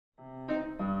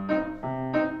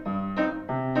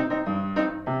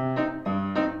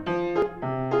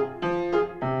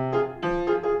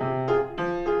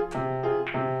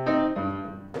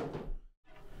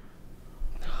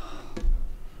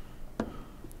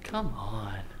Come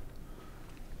on.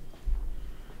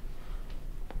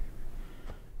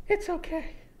 It's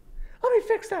okay. Let me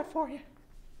fix that for you.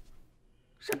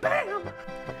 Shabam!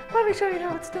 Let me show you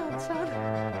how it's done, son.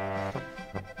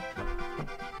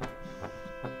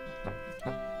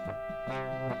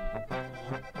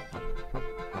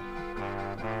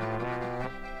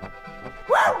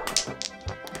 Woo!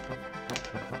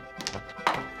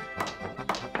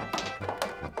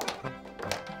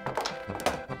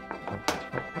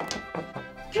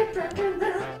 Get back in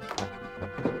there!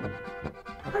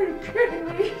 Are you kidding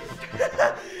me?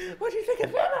 What do you think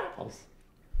of them apples?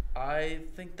 I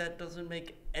think that doesn't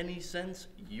make any sense.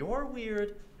 You're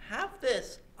weird. Have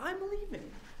this. I'm leaving.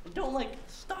 Don't, like,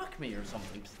 stalk me or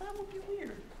something, because that would be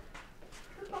weird.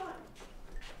 Goodbye.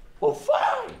 Well,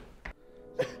 fine!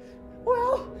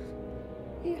 Well,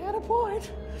 he had a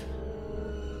point.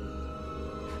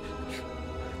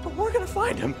 But we're gonna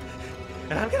find him,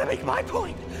 and I'm gonna make my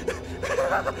point.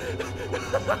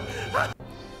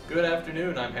 Good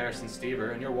afternoon, I'm Harrison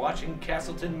Steever, and you're watching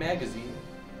Castleton magazine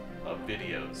of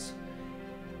videos.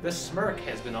 The Smirk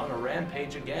has been on a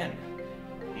rampage again.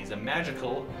 He's a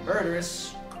magical,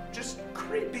 murderous, just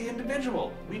creepy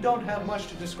individual. We don't have much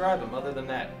to describe him other than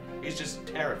that. He's just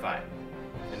terrifying.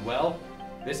 And well,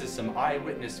 this is some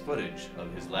eyewitness footage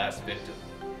of his last victim.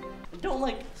 Don't,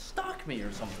 like, stalk me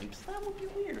or something, because that would be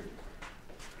weird.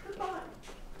 Goodbye.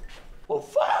 Well,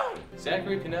 fine!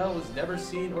 Zackery was never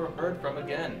seen or heard from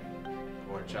again.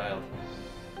 Poor child.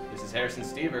 This is Harrison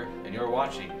Steever, and you're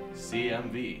watching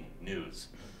CMV News.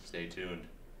 Stay tuned.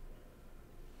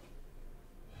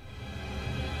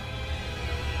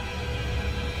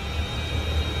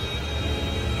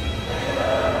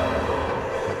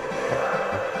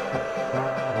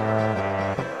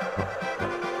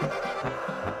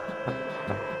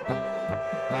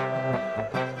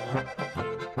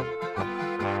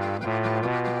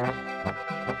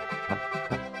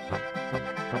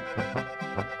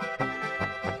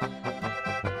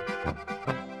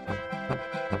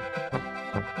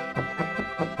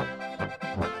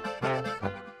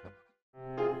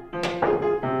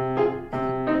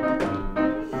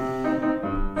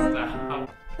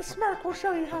 The Smirk will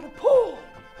show you how to pull.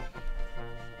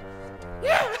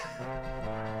 Yeah!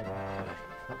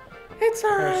 It's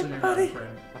alright, buddy.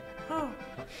 Oh.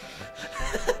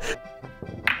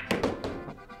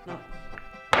 No.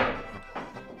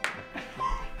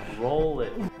 Roll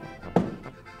it.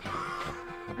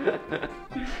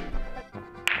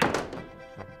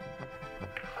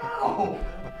 Ow!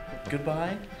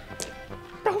 Goodbye.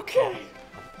 Okay.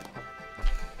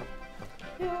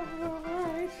 Yeah,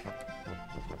 alright.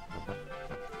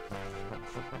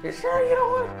 You sure you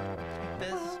don't want...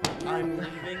 This, I'm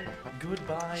leaving.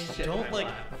 Goodbye. Don't, like,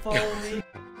 follow me.